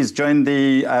expertise, joined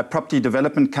the property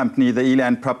development company, the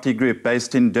Eland Property Group,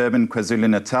 based in Durban,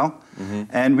 KwaZulu-Natal.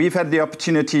 And we've had the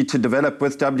opportunity to develop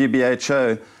with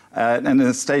WBHO an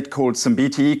estate called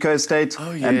Simbiti Eco Estate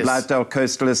and Blythedale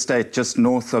Coastal Estate just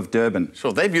north of Durban.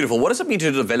 Sure, they're beautiful. What does it mean to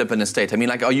develop an estate? I mean,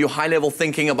 like, are you high-level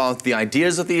thinking about the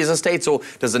ideas of these estates, or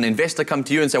does an investor come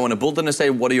to you and say, I want to build an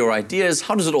estate? What are your ideas?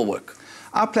 How does it all work?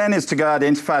 Our plan is to go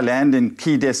identify land in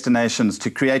key destinations,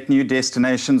 to create new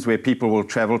destinations where people will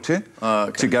travel to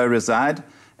go reside.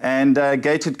 And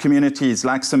gated communities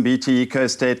like Simbiti Eco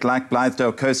Estate, like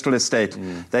Blythedale Coastal Estate,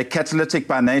 they're catalytic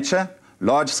by nature,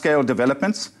 large-scale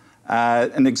developments.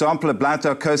 An example of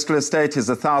Blythedale Coastal Estate is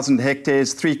 1,000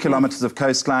 hectares, 3 kilometers of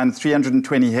coastline,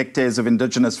 320 hectares of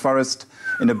indigenous forest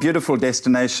in a beautiful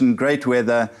destination, great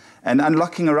weather, and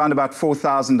unlocking around about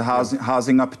 4,000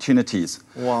 housing opportunities.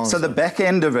 Wow. So the back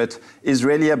end of it is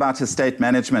really about estate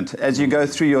management. As you go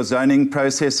through your zoning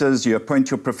processes, you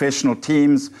appoint your professional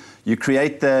teams, you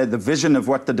create the vision of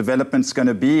what the development's going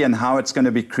to be and how it's going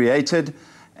to be created,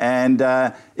 and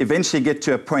eventually get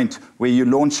to a point where you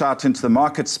launch out into the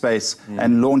market space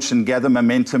and launch and gather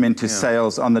momentum into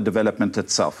sales on the development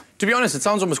itself. To be honest, it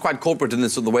sounds almost quite corporate in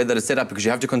this, the way that it's set up, because you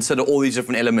have to consider all these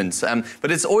different elements. But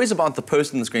it's always about the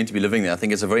person that's going to be living there. I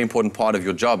think it's a very important part of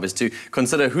your job is to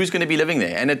consider who's going to be living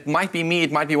there. And it might be me,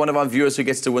 it might be one of our viewers who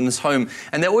gets to win this home.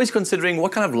 And they're always considering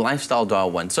what kind of lifestyle do I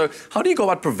want. So how do you go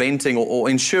about preventing or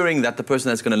ensuring that the person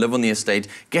that's going to live on the estate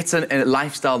gets a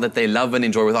lifestyle that they love and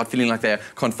enjoy without feeling like they're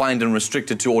confined and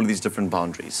restricted to all of these different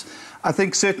boundaries? I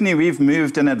think certainly we've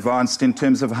moved and advanced in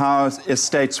terms of how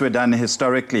estates were done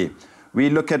historically. We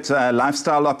look at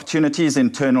lifestyle opportunities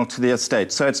internal to the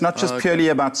estate. So it's not just purely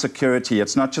about security.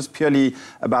 It's not just purely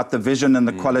about the vision and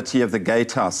the quality of the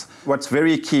gatehouse. What's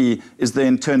very key is the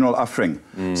internal offering.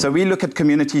 So we look at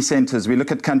community centres, we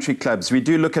look at country clubs, we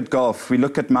do look at golf, we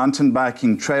look at mountain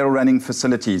biking, trail running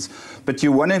facilities. But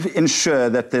you want to ensure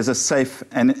that there's a safe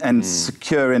and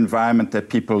secure environment that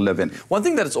people live in. One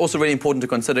thing that is also really important to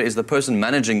consider is the person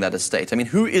managing that estate. I mean,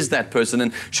 who is that person,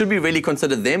 and should we really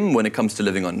consider them when it comes to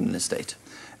living on an estate?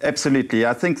 Absolutely.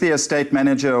 I think the estate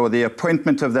manager or the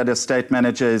appointment of that estate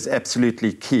manager is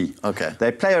absolutely key. Okay.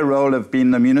 They play a role of being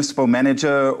the municipal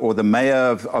manager or the mayor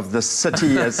of the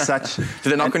city as such. Do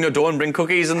they knock on your door and bring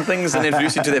cookies and things and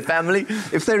introduce you to their family?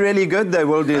 If they're really good, they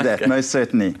will do that, most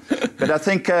certainly. But I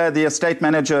think the estate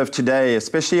manager of today,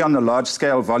 especially on the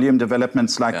large-scale volume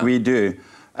developments like we do,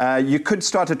 you could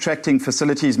start attracting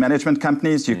facilities management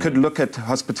companies. You could look at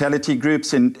hospitality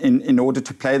groups in order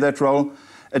to play that role.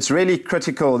 It's really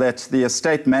critical that the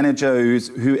estate manager,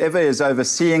 whoever is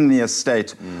overseeing the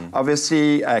estate,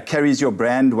 obviously carries your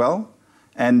brand well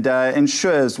and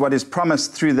ensures what is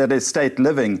promised through that estate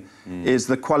living is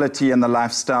the quality and the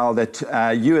lifestyle that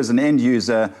you as an end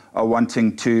user are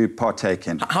wanting to partake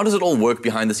in. How does it all work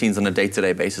behind the scenes on a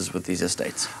day-to-day basis with these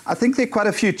estates? I think there are quite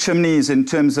a few chimneys in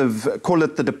terms of, call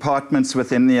it the departments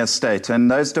within the estate,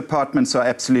 and those departments are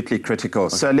absolutely critical.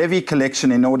 Okay. So levy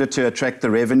collection in order to attract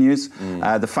the revenues,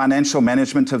 the financial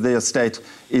management of the estate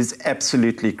is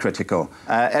absolutely critical.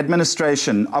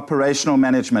 Administration, operational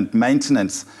management,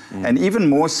 maintenance, and even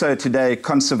more so today,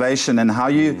 conservation and how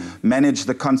you manage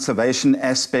the conservation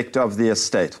aspect of the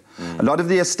estate. A lot of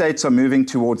the estates are moving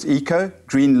towards eco,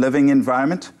 green living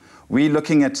environment. We're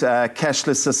looking at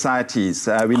cashless societies.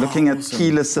 We're looking at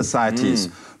keyless societies.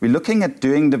 We're looking at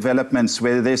doing developments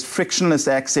where there's frictionless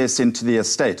access into the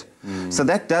estate. So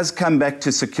that does come back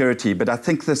to security, but I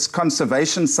think this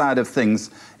conservation side of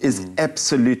things is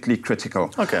absolutely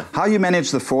critical. Okay. How you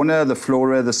manage the fauna, the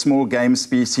flora, the small game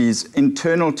species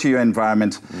internal to your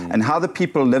environment, and how the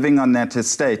people living on that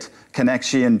estate can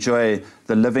actually enjoy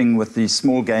the living with these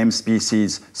small game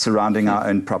species surrounding our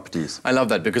own properties. I love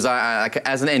that, because I,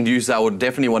 as an end user, I would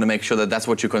definitely want to make sure that that's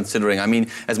what you're considering. I mean,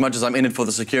 as much as I'm in it for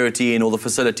the security and all the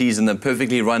facilities and the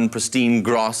perfectly run, pristine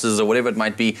grasses or whatever it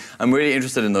might be, I'm really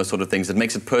interested in those sort of things. It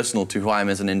makes it personal to who I am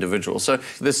as an individual. So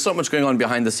there's so much going on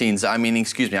behind the scenes. I mean,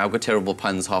 excuse me, I've got terrible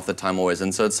puns half the time always,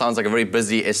 and so it sounds like a very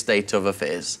busy estate of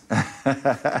affairs.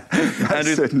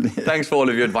 Andrew, thanks for all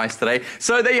of your advice today.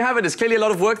 So there you have it. There's clearly a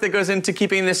lot of work that goes into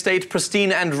keeping the estate pristine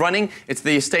and running. It's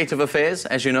the Estate of Affairs,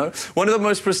 as you know. One of the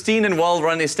most pristine and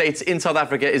well-run estates in South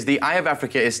Africa is the Eye of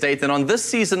Africa estate, and on this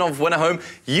season of Win a Home,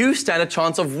 you stand a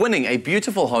chance of winning a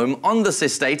beautiful home on this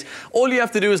estate. All you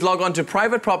have to do is log on to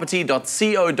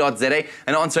privateproperty.co.za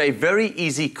and answer a very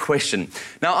easy question.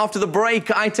 Now, after the break,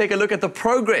 I take a look at the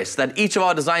progress that each of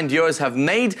our design duos have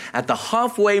made at the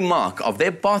halfway mark of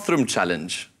their bathroom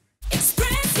challenge.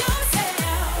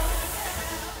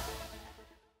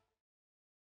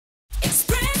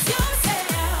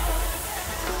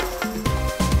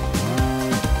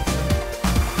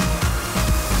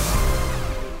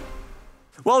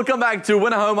 Welcome back to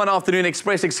Win a Home on Afternoon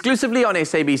Express, exclusively on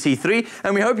SABC3,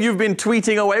 and we hope you've been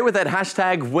tweeting away with that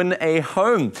hashtag Win a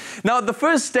Home. Now, the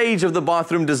first stage of the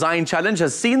Bathroom Design Challenge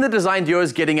has seen the design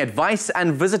duos getting advice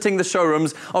and visiting the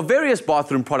showrooms of various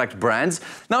bathroom product brands.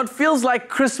 Now, it feels like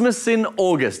Christmas in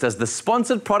August as the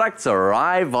sponsored products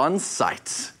arrive on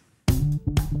site.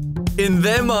 In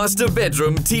their master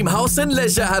bedroom, Team House and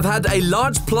Leisure have had a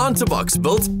large planter box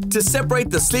built to separate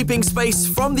the sleeping space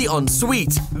from the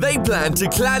ensuite. They plan to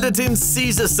clad it in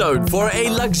Caesar stone for a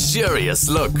luxurious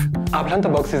look. Our planter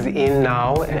box is in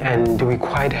now, and we're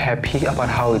quite happy about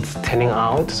how it's turning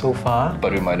out so far.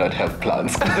 But we might not have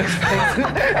plans.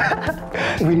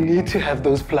 We need to have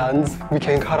those plans. We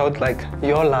can cut out like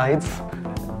your lights.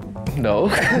 No.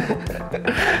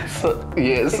 So,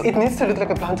 yes. It needs to look like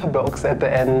a planter box at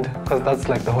the end, because that's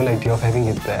like the whole idea of having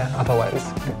it there.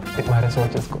 Otherwise, it might as well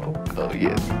just go. Oh,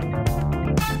 yes.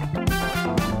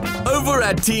 Over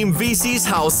at Team VC's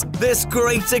house, there's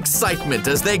great excitement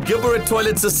as their Gibberit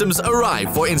toilet systems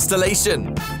arrive for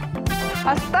installation.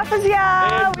 Our stuff is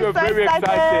here! We're so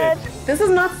excited! This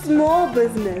is not small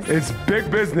business. It's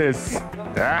big business.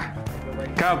 Ah,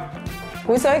 come.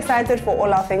 We're so excited for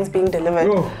all our things being delivered.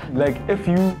 Bro, like if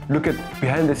you look at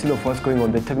behind the scene of what's going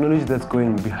on, the technology that's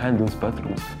going behind those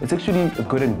bathrooms, it's actually a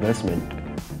good investment,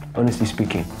 honestly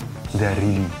speaking. They're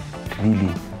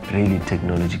really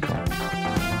technological.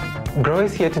 Grow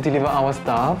is here to deliver our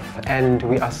stuff, and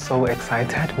we are so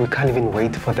excited. We can't even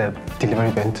wait for the delivery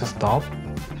van to stop.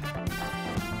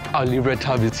 Our Libra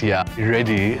tub is here. You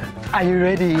ready? Are you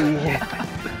ready?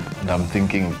 And I'm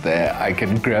thinking there, I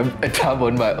can grab a tub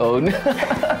on my own.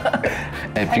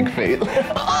 Epic fail.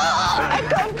 I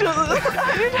can't do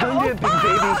this. Don't be a big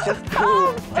baby, just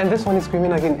cool. And this one is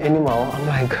screaming like an animal. I'm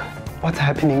like, what's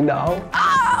happening now?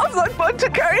 I'm not going to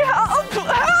carry help!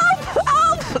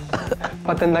 Help!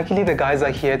 But then luckily the guys are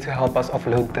here to help us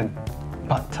offload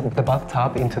the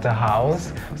bathtub into the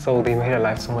house. So they made our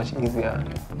life so much easier.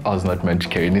 I was not meant to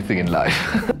carry anything in life.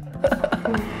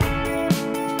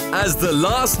 As the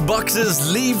last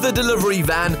boxes leave the delivery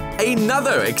van,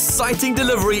 another exciting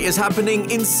delivery is happening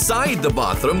inside the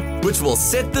bathroom, which will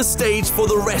set the stage for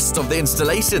the rest of the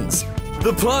installations.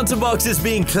 The planter box is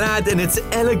being clad in its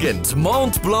elegant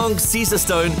Mont Blanc Caesar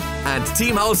stone, and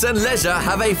Team House and Leisure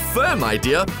have a firm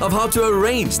idea of how to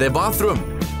arrange their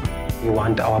bathroom. We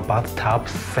want our bathtub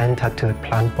centered to the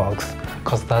plant box,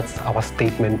 because that's our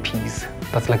statement piece.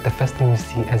 That's like the first thing you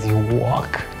see as you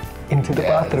walk into the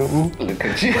bathroom. Look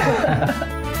at you.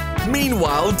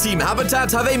 Meanwhile, Team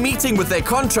Habitat have a meeting with their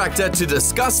contractor to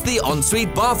discuss the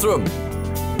ensuite bathroom.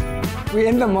 We're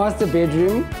in the master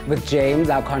bedroom with James,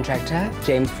 our contractor,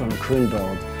 James from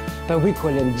Kroonbuild. But we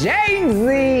call him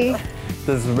Jamesy,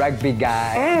 this rugby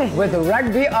guy with the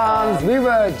rugby arms. We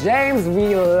were, James,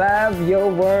 we love your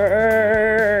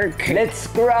work. Let's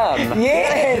scrub.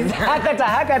 Yes, hakata,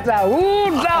 hakata,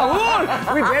 ooh,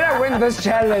 we better win this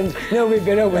challenge. No, we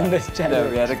better win this challenge.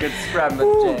 No, we had a good scrub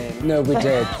with James. No, we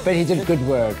did, but he did good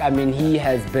work. I mean, he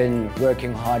has been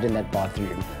working hard in that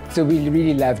bathroom. So we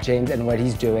really love James and what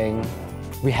he's doing.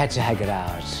 We had to hug it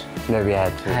out. No, we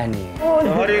had to. Honey.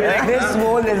 Oh, what do you think? This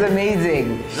wall is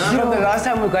amazing. You know, the last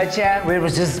time we got here, where it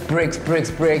was just bricks.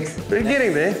 We're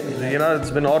getting there. You know,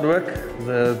 it's been hard work.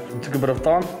 It took a bit of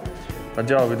time. But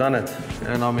yeah, we've done it.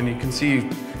 And I mean, you can see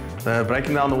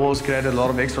breaking down the walls created a lot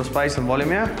of extra space and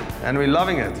volume here. And we're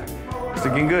loving it. It's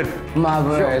looking good. My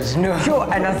word, no. Sure,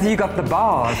 and I see you got the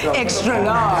bars. Extra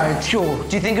large. Sure.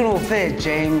 Do you think it will fit,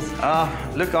 James?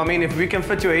 Look, I mean, if we can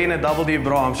fit your hair in a double D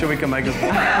bra, I'm sure we can make it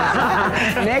work.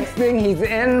 Next thing, he's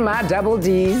in my double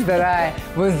Ds that I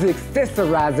was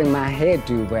accessorizing my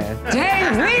hairdo with.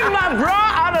 James, leave my bra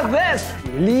out of this.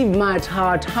 Leave my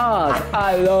tartars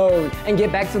alone and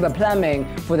get back to the plumbing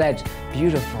for that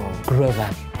beautiful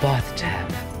Grover bathtub.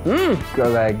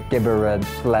 Grover Gibbered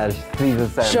 / Caesar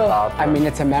stone. Sure. Bathroom. I mean,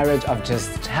 it's a marriage of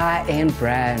just high-end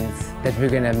brands that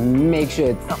we're gonna make sure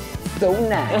it's so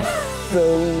nice,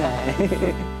 so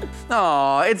nice.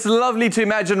 Oh, it's lovely to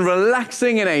imagine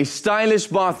relaxing in a stylish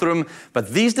bathroom,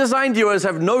 but these design duos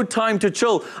have no time to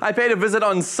chill. I paid a visit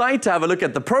on site to have a look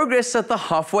at the progress at the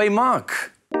halfway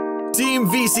mark. Team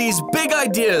VC's big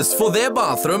ideas for their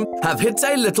bathroom have hit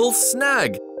a little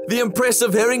snag. The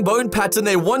impressive herringbone pattern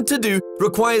they want to do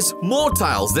requires more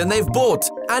tiles than they've bought,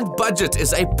 and budget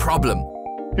is a problem.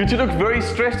 You two look very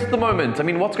stressed at the moment. I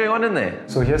mean, what's going on in there?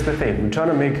 So here's the thing, we're trying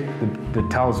to make the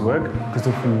tiles work because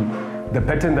of the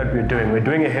pattern that we're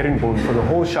doing a herringbone for the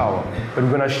whole shower, but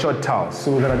we're gonna short tiles.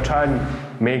 So we're gonna try and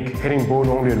make herringbone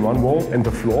only on one wall and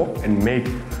the floor and make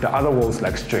the other walls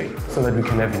like straight so that we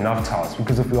can have enough tiles,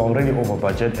 because if we're already over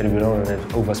budget and we don't want to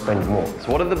overspend more.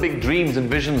 So what are the big dreams and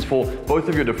visions for both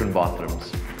of your different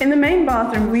bathrooms? In the main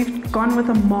bathroom, we've gone with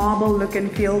a marble look and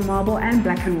feel, marble and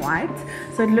black and white.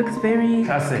 So it looks very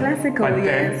classical,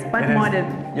 yes, but modern.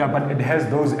 Yeah, but it has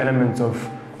those elements of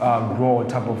raw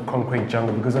type of concrete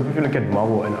jungle, because if you look at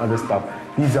marble and other stuff,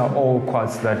 these are all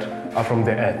quartz that are from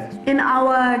the earth. In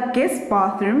our guest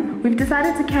bathroom, we've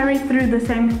decided to carry through the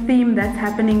same theme that's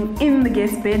happening in the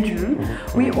guest bedroom.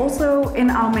 We also, in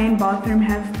our main bathroom,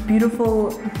 have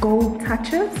beautiful gold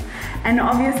touches, and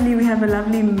obviously we have a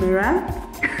lovely mirror,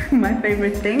 my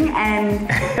favorite thing,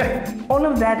 and all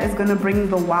of that is going to bring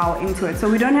the wow into it. So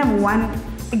we don't have one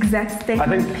exact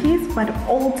statement piece, but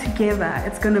all together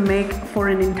it's going to make for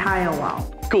an entire wow.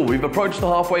 Cool, we've approached the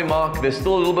halfway mark. There's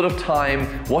still a little bit of time.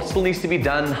 What still needs to be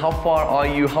done? How far are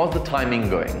you? How's the timing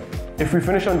going? If we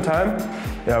finish on time,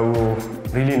 yeah, we'll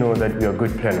really know that we are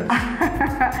good planners.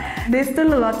 There's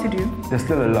still a lot to do. There's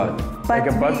still a lot. But like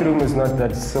a bathroom is not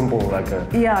that simple like a...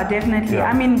 Yeah, definitely.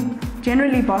 Yeah. I mean,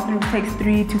 generally bathroom takes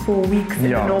 3 to 4 weeks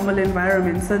in a normal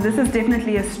environment. So this is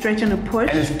definitely a stretch and a push.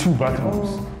 And it's 2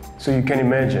 bathrooms. So you can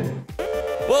imagine.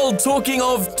 Well, talking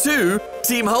of two,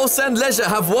 Team House and Leisure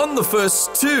have won the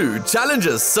first 2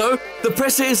 challenges, so the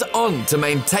pressure is on to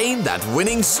maintain that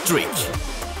winning streak.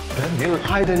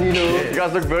 Hi, Danilo. You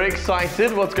guys look very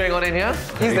excited. What's going on in here?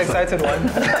 He's the excited one.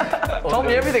 Tell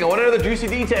me everything. I want to know the juicy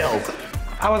details.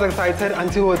 I was excited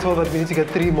until we were told that we need to get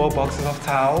 3 more boxes of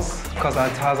towels because our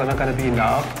towels are not going to be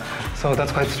enough. So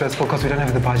that's quite stressful because we don't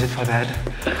have the budget for that.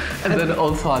 And then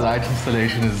also our light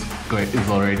installation is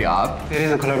already up. There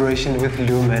is a collaboration with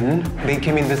Lumen. They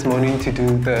came in this morning to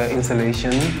do the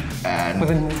installation. But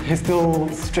then he's still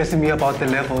stressing me about the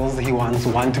levels. He wants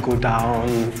one to go down.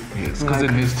 Yes, because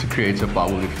it needs to create a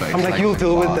bubble effect. I'm like, you'll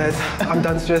deal with that. I'm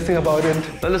done stressing about it.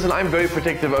 Now listen, I'm very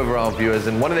protective over our viewers,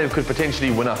 and one of them could potentially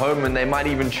win a home, and they might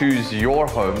even choose your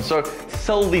home. So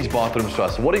sell these bathrooms to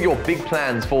us. What are your big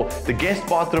plans for the guest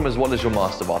bathroom as well as your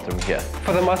master bathroom here?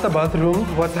 For the master bathroom,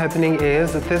 what's happening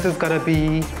is that this is going to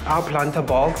be our planter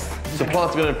box. So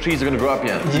trees are going to grow up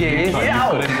here? Yes.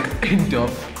 Yeah.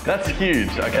 That's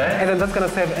huge, okay. And then that's going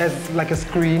to serve as like a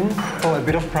screen for a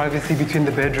bit of privacy between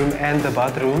the bedroom and the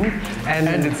bathroom.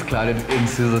 And it's cladded in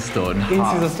scissor stone.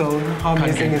 Scissor stone. How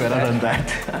amazing is that? Better than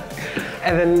that.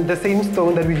 And then the same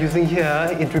stone that we're using here,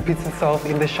 it repeats itself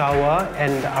in the shower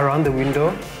and around the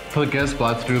window. For the guest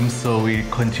bathroom, so we're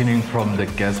continuing from the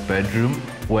guest bedroom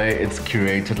where it's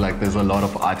curated, like there's a lot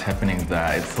of art happening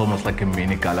there. It's almost like a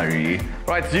mini gallery.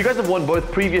 Right, so you guys have won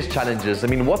both previous challenges. I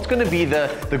mean, what's going to be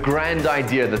the grand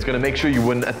idea that's going to make sure you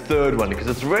win a third one? Because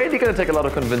it's really going to take a lot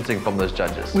of convincing from those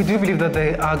judges. We do believe that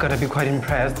they are going to be quite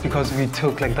impressed because we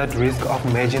took like that risk of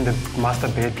merging the master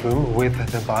bedroom with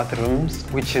the bathrooms,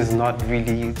 which is not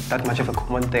really that much of a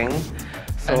common thing.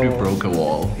 So, and we broke a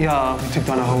wall. Yeah, we took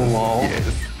down a whole wall.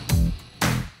 Yes.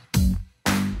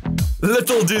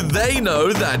 Little do they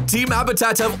know that Team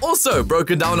Habitat have also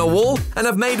broken down a wall and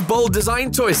have made bold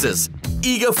design choices.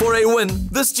 Eager for a win,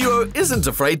 this duo isn't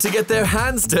afraid to get their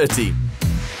hands dirty.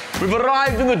 We've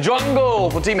arrived in the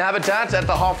jungle for Team Habitat at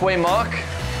the halfway mark.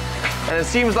 And it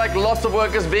seems like lots of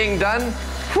work is being done.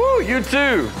 Whew, you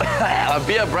too.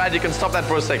 Beer, Brad, you can stop that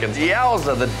for a second.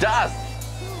 Yowza, the dust.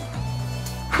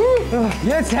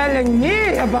 You're telling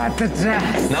me about the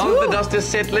dust. Now that the dust is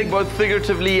settling, both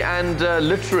figuratively and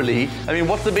literally, I mean,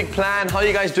 what's the big plan? How are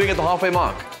you guys doing at the halfway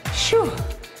mark? Sure.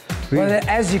 Well,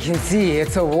 as you can see,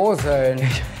 it's a war zone.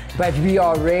 But we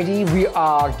are ready. We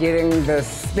are getting the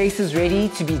spaces ready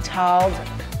to be tiled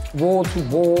wall to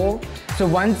wall. So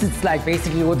once it's like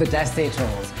basically all the dust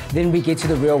settles, then we get to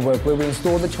the real work where we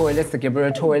install the toilets, the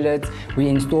Gibberer toilets, we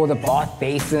install the bath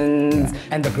basins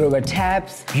and the grower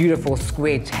taps, beautiful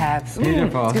square taps.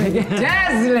 Beautiful. It's gonna get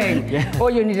dazzling. Yeah. All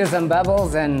you need is some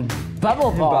bubbles and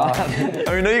bubble bath.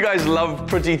 I know you guys love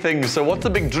pretty things, so what's the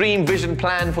big dream vision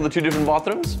plan for the 2 different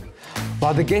bathrooms?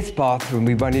 Well, the guest bathroom,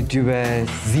 we want to do a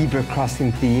zebra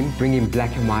crossing theme, bring in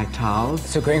black and white tiles.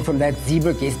 So going from that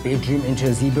zebra guest bedroom into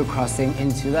a zebra crossing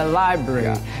into the library.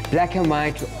 Yeah. Black and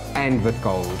white and with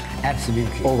gold.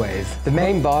 Absolutely. Always. The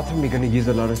main bathroom, we're going to use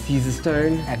a lot of Caesar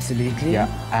stone. Absolutely.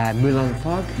 Yeah. Moulin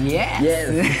Fog. Yes.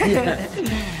 Yes.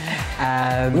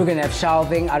 We're going to have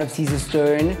shelving out of Caesar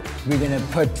stone. We're going to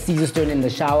put Caesar stone in the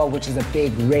shower, which is a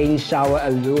big rain shower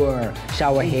allure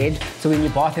shower head. So when you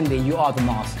bath in there, you are the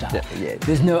master. Yeah.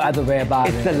 There's no other way about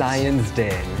it. It's the lion's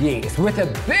den. Yes, with a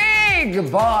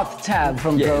big bathtub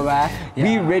from Grower. Yeah.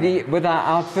 We're ready with our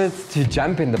outfits to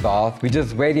jump in the bath. We're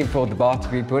just waiting for the bath to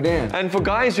be put in. And for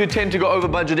guys who tend to go over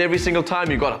budget every single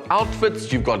time, you've got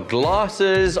outfits, you've got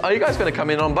glasses. Are you guys going to come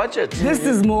in on budget? This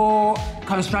is more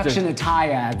construction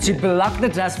attire to block the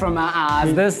dust from our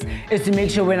eyes. This is to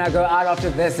make sure when I go out after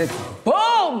this, it's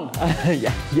boom!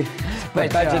 Yeah.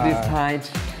 But budget is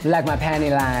tight. Like my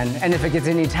panty line. And if it gets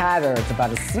any tighter, it's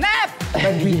about to snap!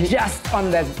 But we just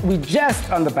on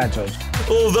the budget.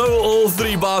 Although all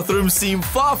 3 bathrooms seem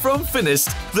far from finished,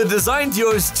 the design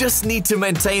duos just need to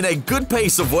maintain a good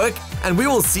pace of work, and we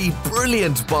will see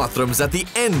brilliant bathrooms at the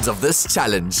end of this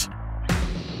challenge.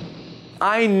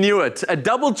 I knew it. A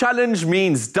double challenge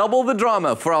means double the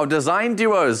drama for our design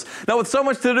duos. Now, with so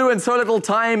much to do and so little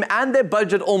time and their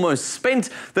budget almost spent,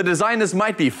 the designers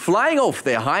might be flying off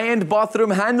their high-end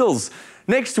bathroom handles.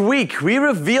 Next week, we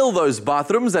reveal those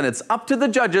bathrooms, and it's up to the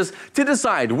judges to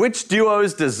decide which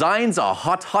duos' designs are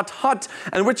hot, hot, hot,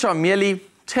 and which are merely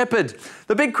tepid.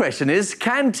 The big question is,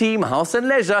 can Team House and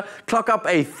Leisure clock up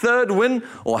a 3rd win,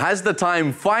 or has the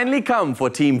time finally come for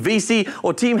Team VC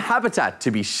or Team Habitat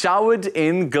to be showered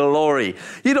in glory?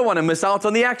 You don't want to miss out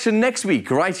on the action next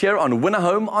week, right here on Winner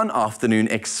Home on Afternoon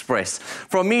Express.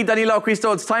 From me, Danilo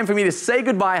Cristo, it's time for me to say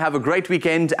goodbye. Have a great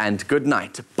weekend and good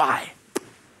night. Bye.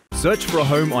 Search for a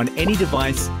home on any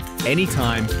device,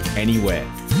 anytime, anywhere.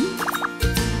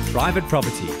 Private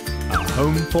Property, a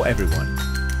home for everyone.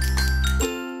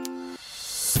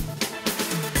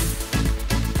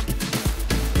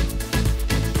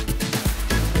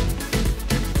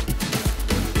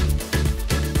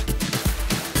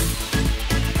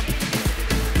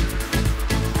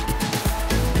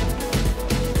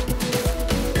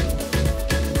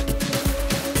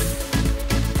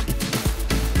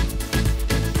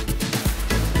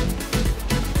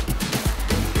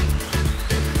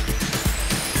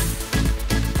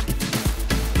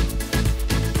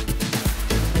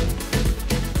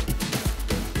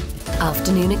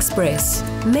 Afternoon Express,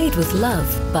 made with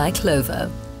love by Clover.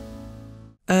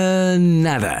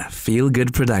 Another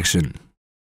feel-good production.